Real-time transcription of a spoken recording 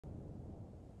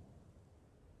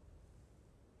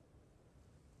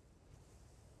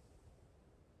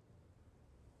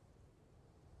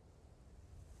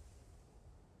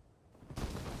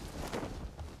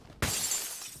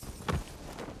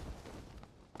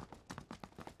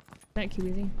that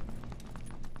QBZ.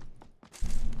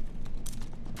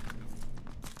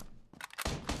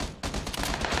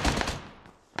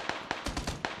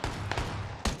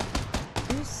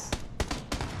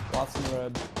 Lots in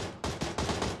red.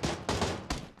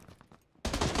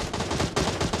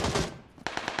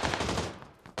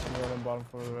 Red on bottom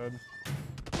floor red.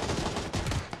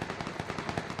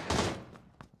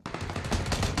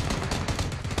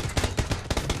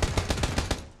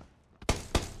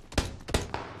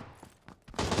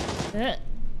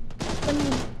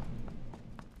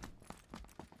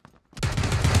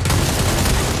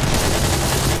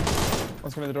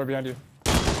 One's coming in the door behind you.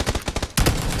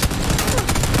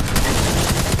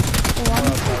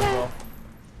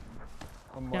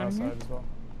 One more outside as well.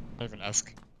 I have an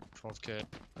ESC. 12k.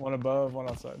 One above, one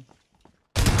outside.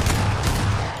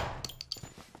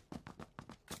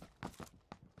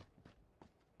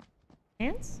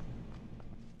 Hands?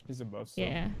 He's above still.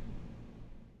 Yeah.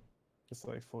 Just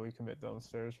like fully commit down the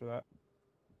stairs for that.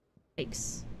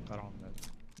 Thanks. I don't know.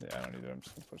 Yeah, I don't either. I'm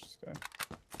just gonna push this guy.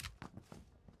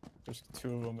 There's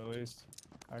 2 of them at least,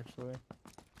 actually.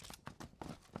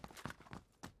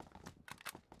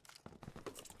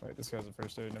 Wait, this guy's a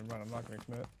first aid. Never mind, I'm not gonna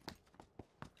commit.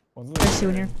 One's in the There's 2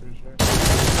 in here. pretty sure.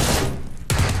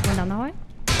 One down that way.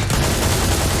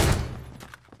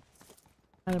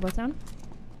 Are they both down?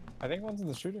 I think one's in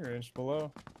the shooting range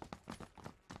below.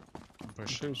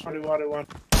 Push. Water.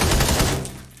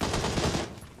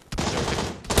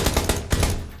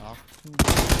 Oh.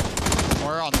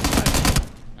 More on the side.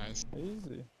 Nice.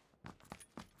 Easy.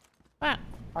 Ah.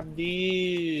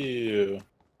 Adi.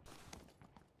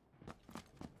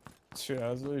 Shit, I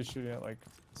was literally shooting at like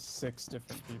 6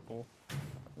 different people.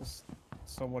 Just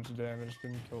so much damage,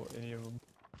 couldn't kill any of them.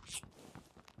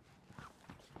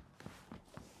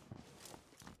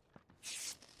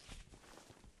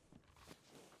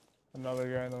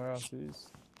 Another guy in the house,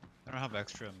 east. I don't have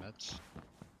extra meds.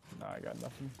 Nah, I got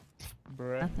nothing.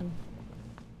 Bruh. Nothing.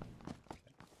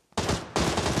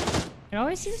 It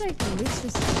always seems like the loot's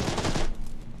just...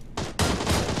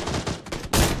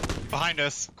 Behind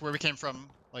us, where we came from,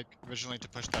 like originally to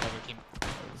push that other team.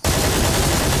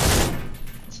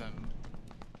 Send.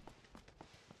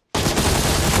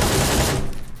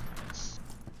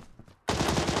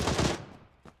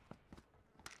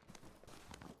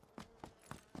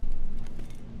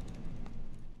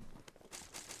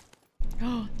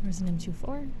 Oh, there was an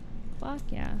M24. Fuck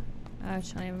yeah.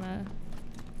 Should I have a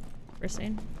first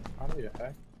aid? How do you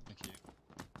heck? Thank you.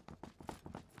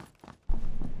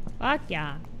 Fuck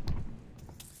yeah.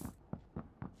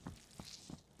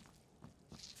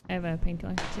 I have a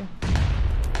painkiller too.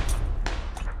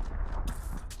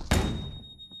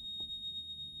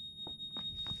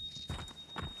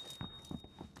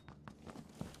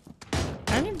 I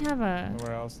don't even have a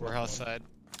Nowhere else. Warehouse side.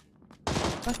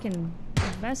 fucking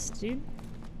vest, dude.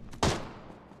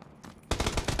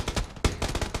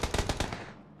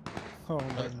 Oh my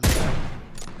god.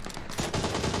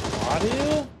 How do you?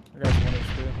 I got 1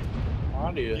 HP.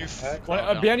 How do you You heck?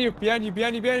 One, behind you,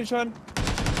 Sean.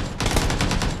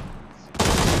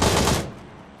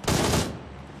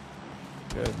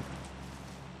 Good.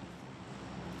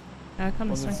 Come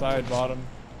One's this way. inside, bottom.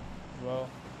 As well.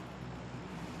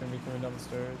 Gonna be coming down the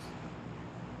stairs.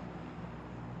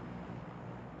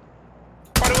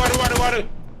 Water.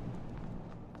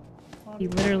 He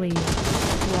literally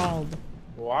crawled.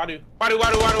 Water.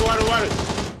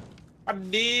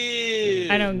 Adi.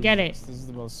 I don't get it. This is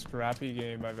the most scrappy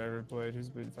game I've ever played. Who's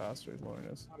been faster at loading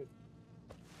this?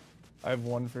 I have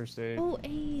 1 first aid. Oh,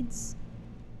 AIDS.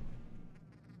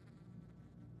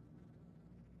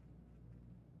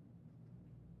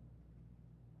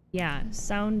 Yeah,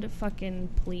 sound fucking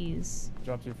please.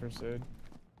 Dropped your first aid.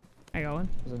 I got one.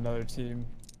 There's another team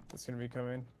that's gonna be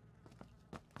coming.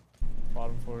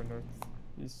 Bottom floor,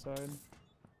 northeast side.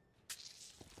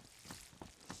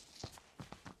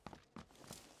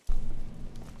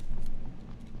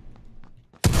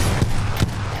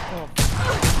 Oh.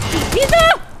 He's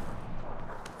up!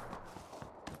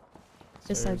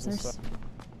 This side, Stairs, this stairs. side.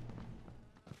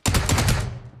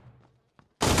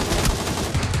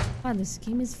 God, this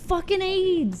game is fucking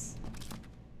AIDS.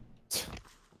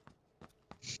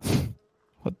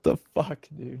 What the fuck,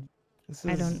 dude? This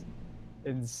is I don't.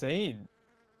 insane.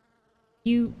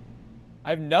 You.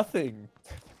 I have nothing.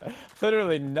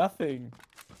 Literally nothing.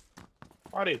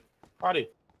 Water. How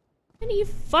many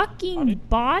fucking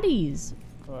bodies?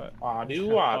 What?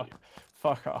 Water.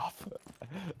 Fuck off.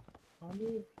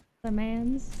 The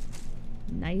man's.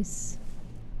 Nice.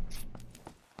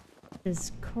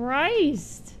 Jesus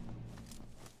Christ.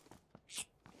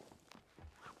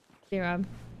 Hey, Rob.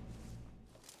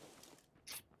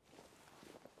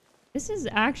 This is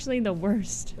actually the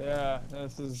worst. Yeah,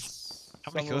 this is.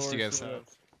 How many some of kills the do you guys worst have?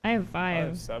 I have I have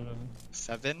 5. 7.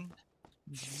 7?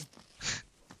 It's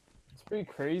pretty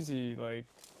crazy. Like,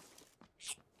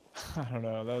 I don't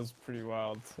know. That was pretty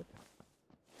wild.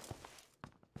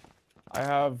 I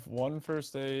have 1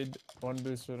 first aid, 1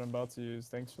 booster that I'm about to use.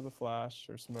 Thanks for the flash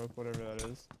or smoke, whatever that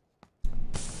is.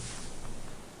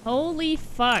 Holy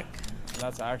fuck. And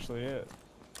that's actually it.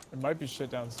 It might be shit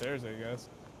downstairs, I guess.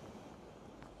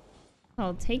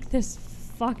 I'll take this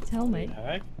fucked helmet.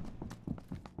 Heck?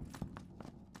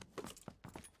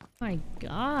 My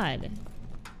god.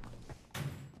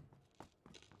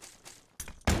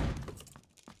 I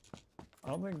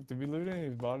don't think. Did we loot any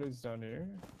of these bodies down here?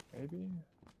 Maybe?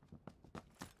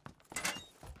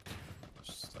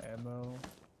 Just ammo.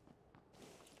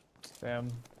 Damn.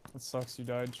 That sucks you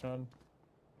died, Chuun.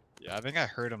 Yeah, I think I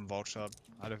heard him vault up.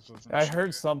 I just wasn't I sure.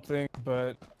 heard something,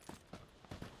 but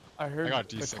I heard. I got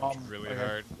the desync really like,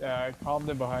 hard. Yeah, I calmed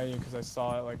him behind you because I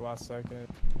saw it like last second.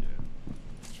 Yeah.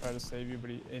 Try to save you,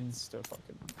 but he insta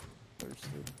fucking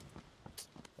thirsted.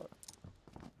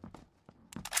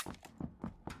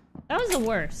 That was the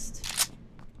worst.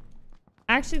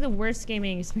 Actually, the worst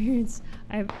gaming experience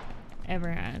I've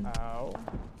ever had. Ow.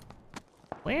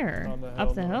 Where? On the hill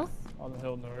Up the hill? north. On the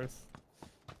hill north.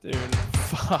 Dude,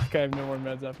 fuck, I have no more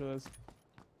meds after this.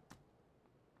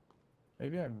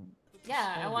 Maybe I'm...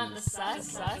 Yeah, I want the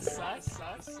sus.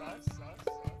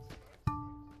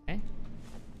 Okay.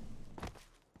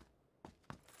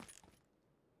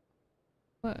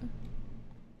 What?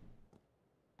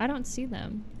 I don't see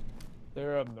them.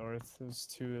 They're up north. There's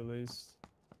 2 at least.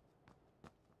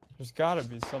 There's gotta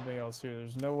be something else here.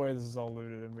 There's no way this is all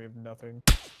looted and we have nothing.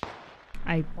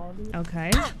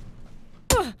 Okay.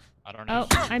 I don't know.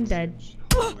 Oh, I'm dead.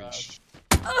 Holy sh-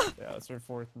 Yeah, that's our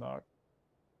 4th knock.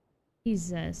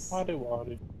 Jesus.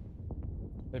 Wadu.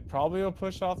 They probably will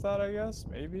push off that, I guess.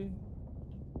 Maybe.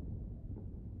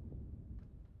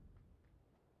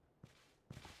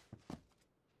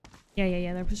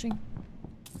 Yeah, they're pushing.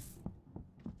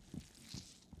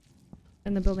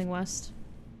 In the building west.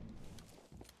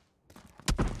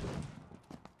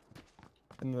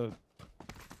 In the...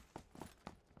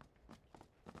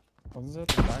 One's at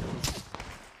the back.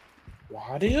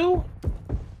 Wadu?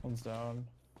 One's down.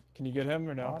 Can you get him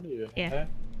or no? Wadu. Yeah. Heck?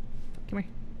 Come here.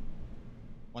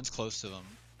 One's close to them.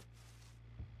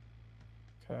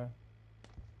 Okay.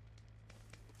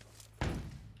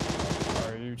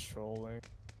 Are you trolling?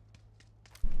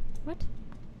 What?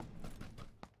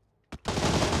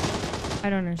 I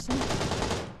don't understand.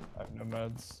 I have no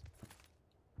meds.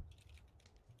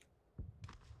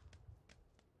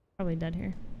 Probably dead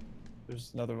here.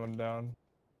 There's another one down.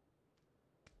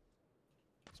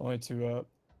 There's only 2 up.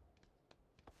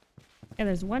 Yeah,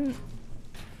 there's one.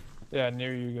 Yeah,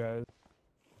 near you guys.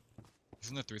 He's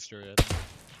in the 3-story yet.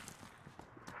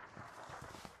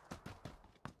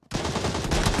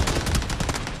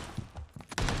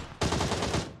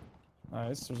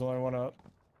 Nice, there's only 1 up.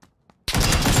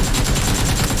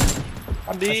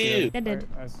 I I see did. him. Dead, dead.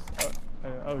 Alright,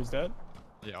 nice. Oh, he's dead?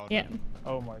 Yeah, all Yeah. dead.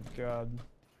 Oh my god.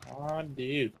 I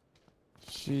did.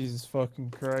 Jesus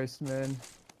fucking Christ, man.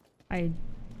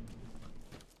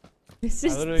 This I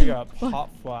is literally the got pop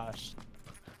flashed.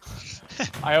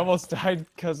 I almost died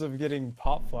because of getting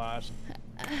pop flashed.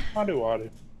 Wadu.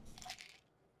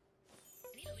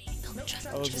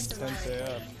 That was intense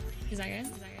AF. Is that good?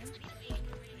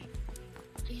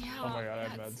 Yeah. Oh my god, I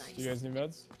have meds. Do you guys need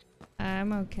meds?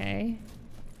 I'm okay.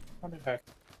 Heck?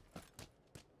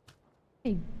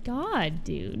 My god,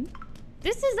 dude.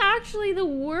 This is actually the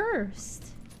worst.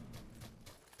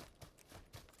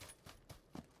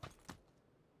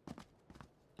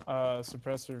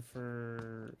 Suppressor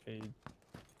for a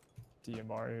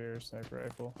DMR here, sniper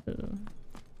rifle. Ugh.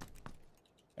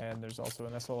 And there's also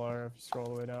an SLR if you scroll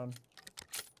all the way down.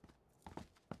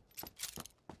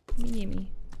 Gimme.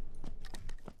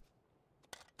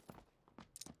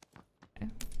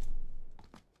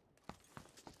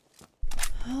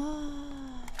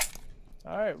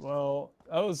 Alright, well,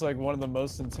 that was like one of the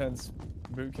most intense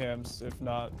boot camps, if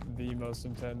not the most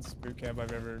intense boot camp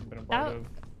I've ever been a part That of.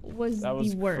 was That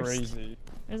was the worst. crazy.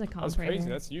 There's a That was comp right crazy.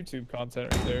 here. That's YouTube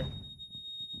content right there.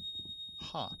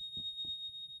 Huh.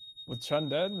 With Chuun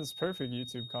dead, that's perfect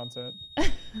YouTube content.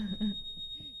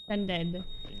 Done dead.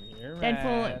 You're Deadpool,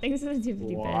 mad. thanks for the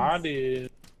 250 bits. Wadu.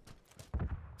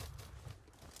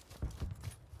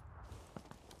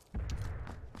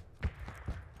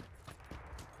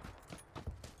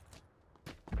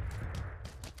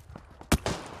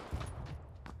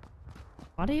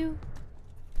 Wadu?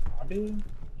 Wadu.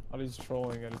 He's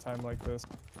trolling at a time like this.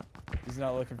 He's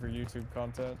not looking for YouTube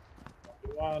content.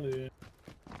 Wadu.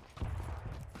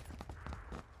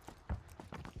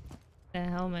 The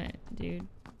helmet, dude.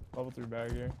 Level 3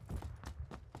 bag here.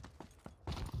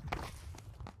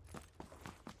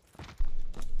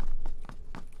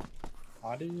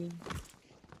 Body.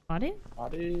 Body?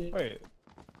 Body. Wait,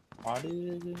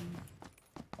 Body.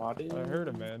 Body. I heard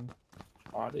him, man.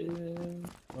 Body. Wadu.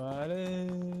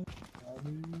 Body.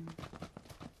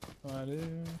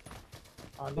 Wadu.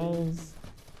 Body. Balls.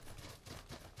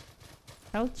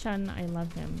 Tell Chun I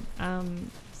love him.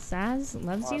 Saz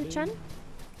loves you, Body. Chun?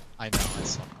 I know, I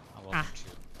saw. I love Ah. him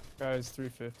too. Guys,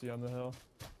 350 on the hill.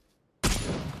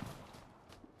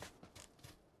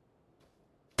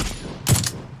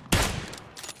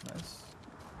 Nice.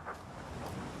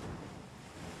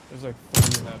 There's like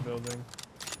 3 in that building.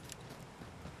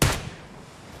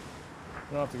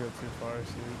 We don't have to go too far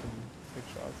so we can take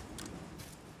shots.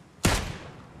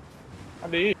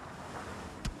 Body.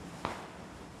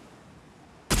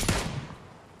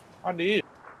 Body.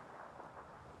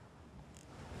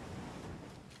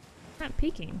 Not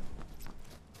peeking.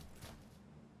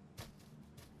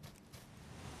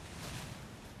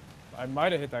 I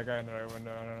might have hit that guy in the right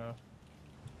window, I don't know.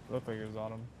 It looked like it was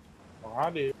on him.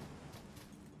 Body.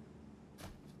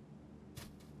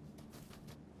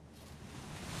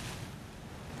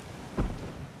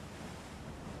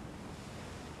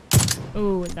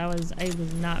 Oh, I was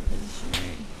not positioned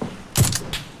right.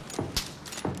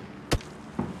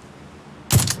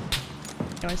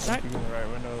 Do I suck? Peeking in the right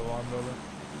window of the long building.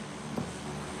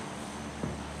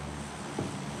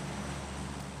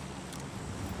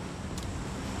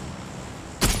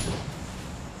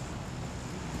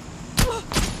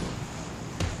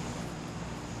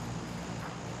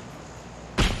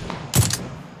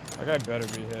 That guy better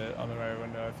be hit on the right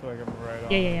window. I feel like I'm right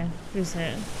on. Yeah. Who's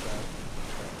hit?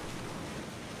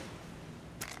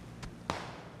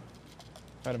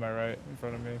 Right to my right, in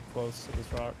front of me, close to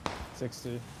this rock.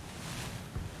 60.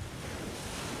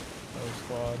 Another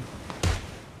squad.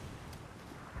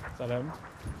 Is that him?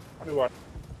 Body. What?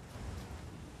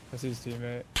 That's his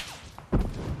teammate.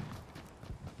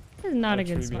 This is not a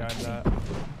Tree good spot. behind that.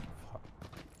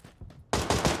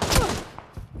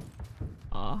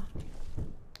 Aw.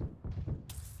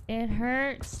 It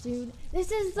hurts, dude.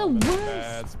 This is the I'm in a worst.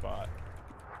 bad spot.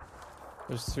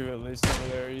 There's 2 at least over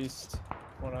there east.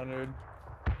 100.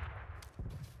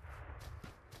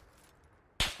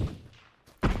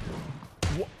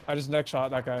 I just neck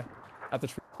shot that guy. At the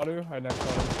tree. Wadu, I neck shot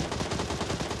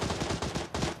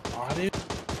him. Body.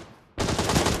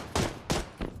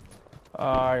 Oh,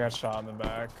 I got shot in the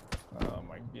back. Oh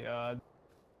my god.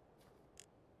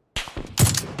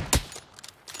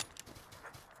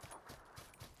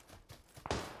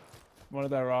 One at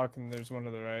that rock and there's one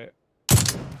to the right.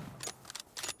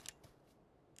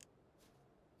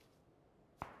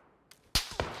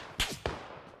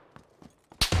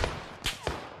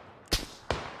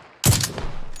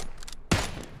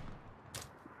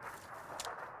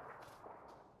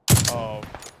 Oh.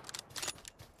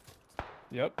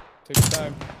 Yep. Take your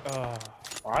time. Oh.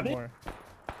 One Body. more.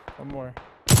 One more.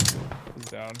 He's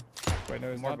down. Wait,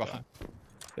 no, he's More not behind. down.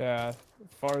 Yeah.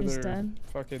 Farther. dead.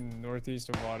 Fucking northeast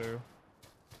of Wadu.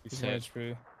 He's He's 1 hit.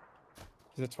 HP.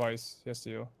 He's hit twice. He has to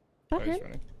heal. Got Twice him.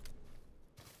 running.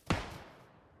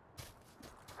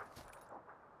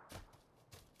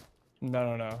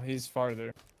 No. He's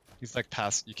farther. He's like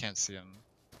past, you can't see him.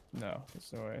 No,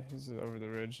 there's no way. He's over the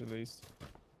ridge at least.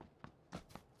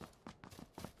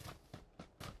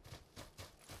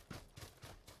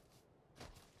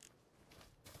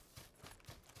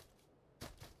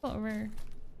 Over.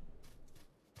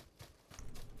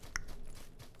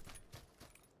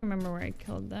 I remember where I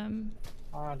killed them.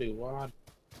 Body. What?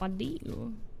 What do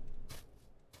you?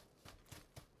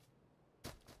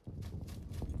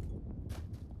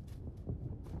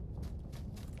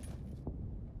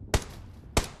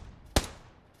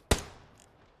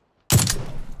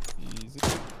 Easy.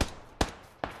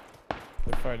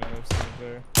 They're fighting other side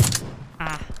there.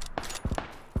 Ah.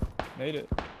 Made it.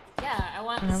 Yeah, I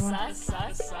want the I want-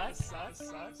 sus.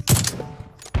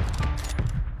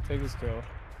 Take his kill.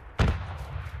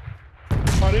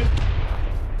 Body.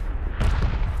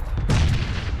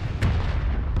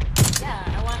 Yeah,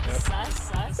 I want the Yep.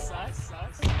 sus.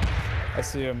 I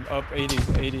see him up 80.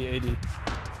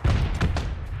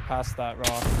 Past that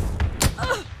rock.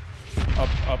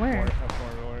 Up Where?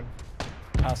 more, Lord.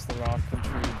 Past the rock and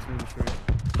tree, through the tree.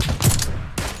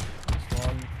 There's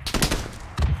one.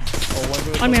 Oh, one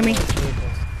really On close, me. one really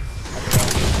close. I forgot.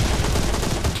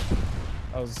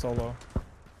 That was a solo.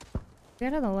 Get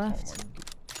to the Oh left. my god.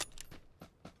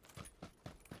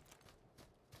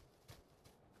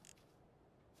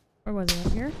 Where was it?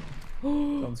 Up here?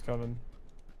 Someone's coming.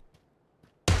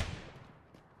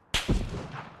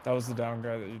 That was the down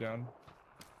guy that you downed.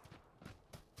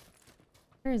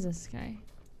 Where is this guy?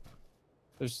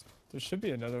 There should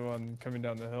be another one coming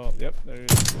down the hill. Yep, there he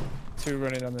is. 2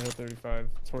 running down the hill 35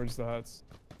 towards the huts.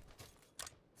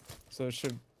 So it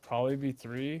should probably be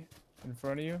 3 in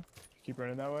front of you. Keep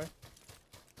running that way.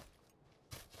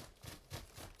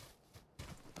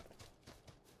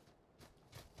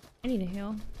 I need a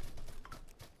heal.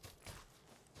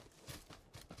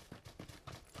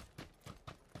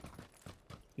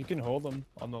 You can hold them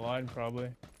on the line probably.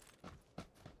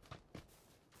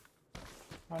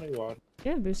 Howdy, Wadu.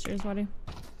 You have boosters, Wadu.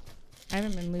 I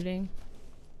haven't been looting.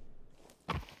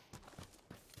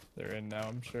 They're in now,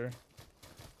 I'm sure.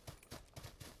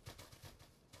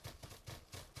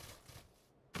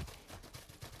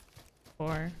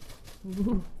 Or.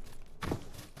 Ooh.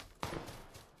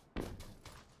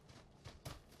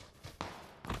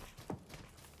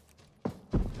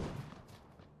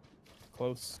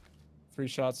 Close. 3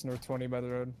 shots north 20 by the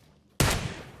road.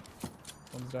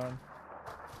 One's down.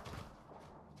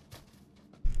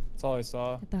 That's all I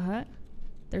saw. At the hut?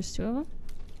 There's 2 of them?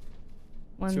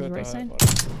 One's 2 at right the side?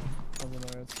 hut. One's on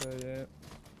the right side, yeah.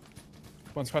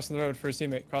 One's crossing the road for his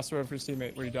teammate. Cross the road for his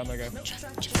teammate. Where you down that guy? That's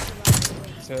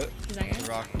it. Is that The guy?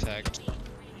 rock tagged.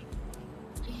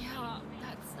 Yeah,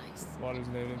 that's nice. Water's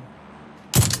nading.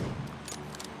 I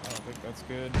don't think that's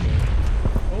good. But...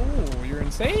 Oh, you're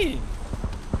insane!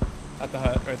 At the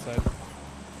hut, right side.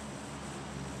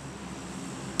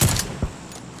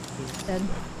 Dead.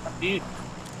 Eat.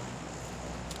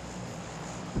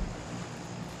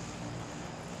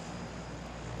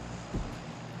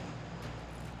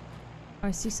 Oh,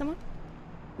 I see someone?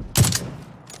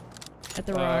 At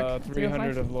the rock.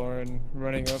 300 of LURN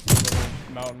running up the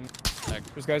little mountain. Tag.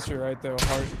 There's guys to your right though.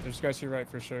 There's guys to your right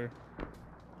for sure.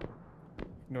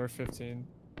 North 15.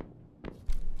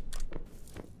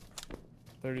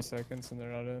 30 seconds and they're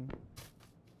not in.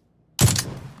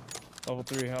 Level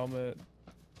 3 helmet.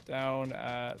 Down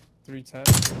at 310.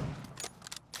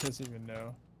 Doesn't even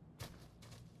know.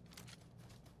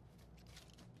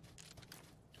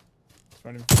 It's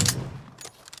running for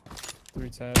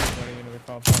 310, running into the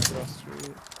compound across the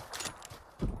street.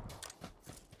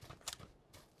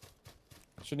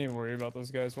 Shouldn't even worry about those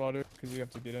guys, Wadu, because you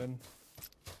have to get in.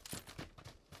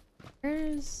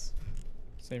 Where's...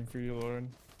 Same for you, LURN.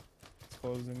 It's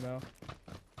closing now.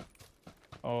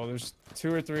 Oh, there's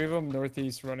 2 or 3 of them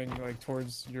northeast running like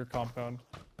towards your compound.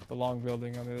 The long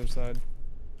building on the other side.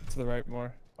 To the right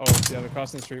more. Oh, yeah, they're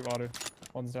crossing the street, Wadu.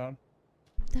 One's down.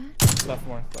 that? Left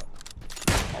more. Left.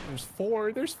 Oh, there's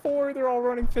 4. There's 4. They're all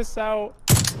running fists out.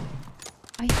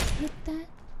 I hit that?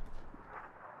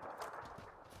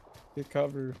 Get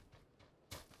cover.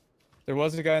 There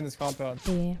was a guy in this compound.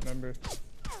 Yeah. Remember?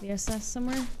 VSS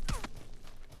somewhere?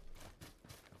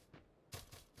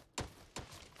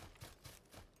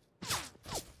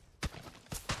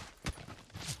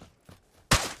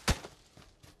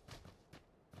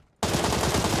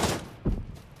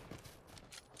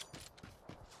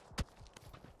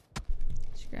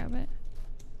 Just grab it.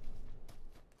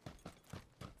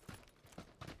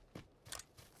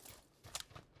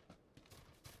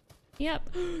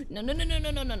 Yep. No, no, no, no, no,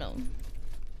 no, no, no.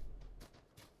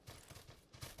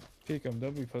 Peek them.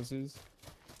 Don't be pussies.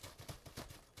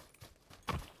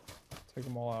 Take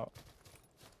them all out.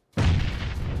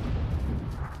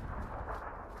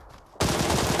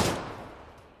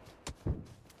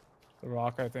 The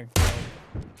rock, I think.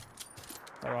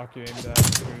 That rock you aimed at.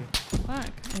 Fuck,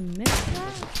 I missed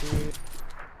that?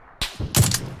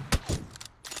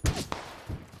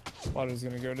 Water's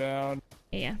gonna go down.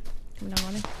 Yeah, coming down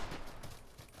water.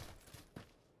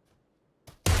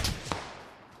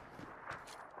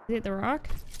 Is it the rock?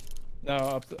 No,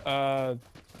 up the,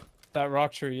 that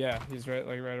rock tree, yeah. He's right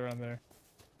around there.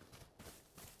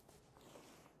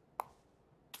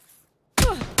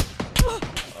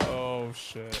 Oh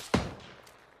shit.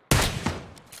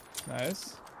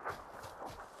 Nice.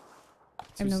 I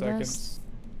have 2 no seconds. vest.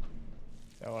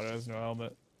 Yeah, Water has no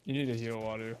helmet. You need to heal,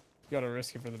 Water. You gotta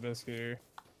risk it for the biscuit here.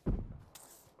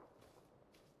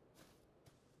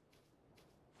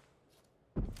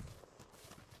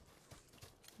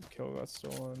 Kill got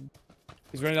stolen.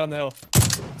 He's running down the hill.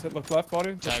 Look left,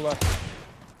 Water. Look Tag. left.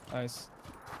 Nice.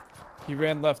 He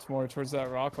ran left more towards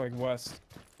that rock, like west.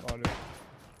 Water.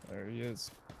 There he is.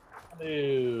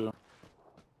 Ew.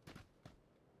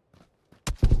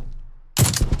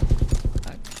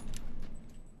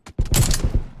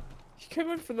 He came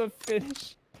in for the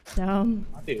finish. Dumb.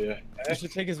 Howdy. You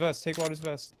should take his vest. Take Water's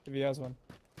vest if he has one.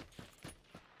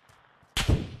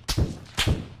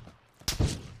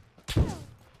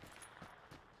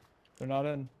 They're not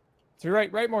in. To your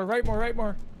right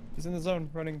more. He's in the zone,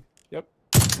 running. Yep.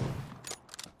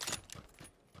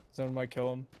 Zone might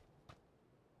kill him.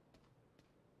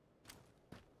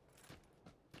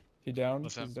 He down?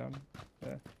 Lift He's him. down.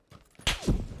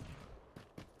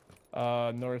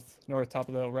 Yeah. North, top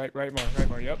of the hill. Right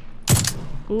more. Yep.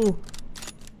 Ooh.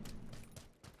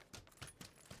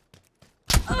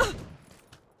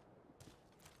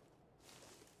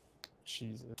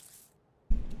 Jesus.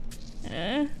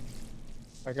 Eh.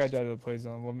 That guy died at the play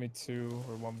zone. 1v2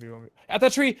 or 1v1. At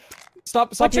that tree!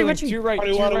 Stop What tree, healing. what tree? To your right. Water,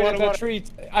 To your water, right water, at that water. tree.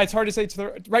 It's hard to say to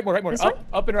the right more. This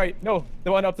Up and right. No,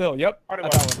 the one up the hill. Yep. Water,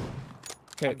 At water. that one.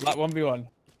 Okay, 1v1.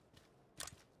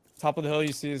 Top of the hill,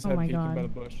 you see his Oh head my peeking by God. the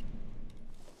bush.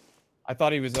 I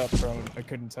thought he was up prone. I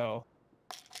couldn't tell.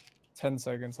 10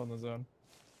 seconds on the zone.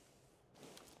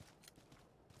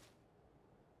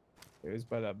 He was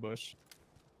by that bush.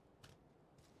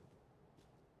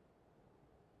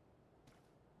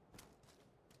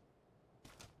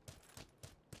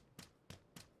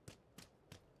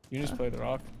 You just play the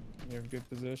rock. You have good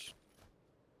position.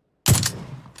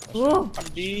 Ooh. I'm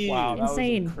deep. Wow, that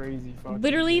Insane. was a crazy fucking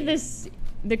Literally game.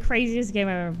 the craziest game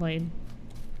I've ever played.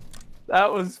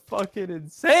 That was fucking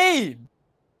insane.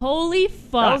 Holy That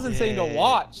fuck. was insane to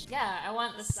watch. Yeah, I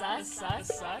want the sus.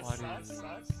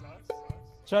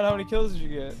 Chuun, how many kills did you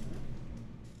get?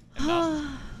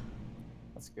 Enough.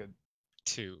 That's good.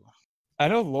 2. I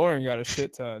know Lauren got a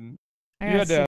shit ton. I You got had to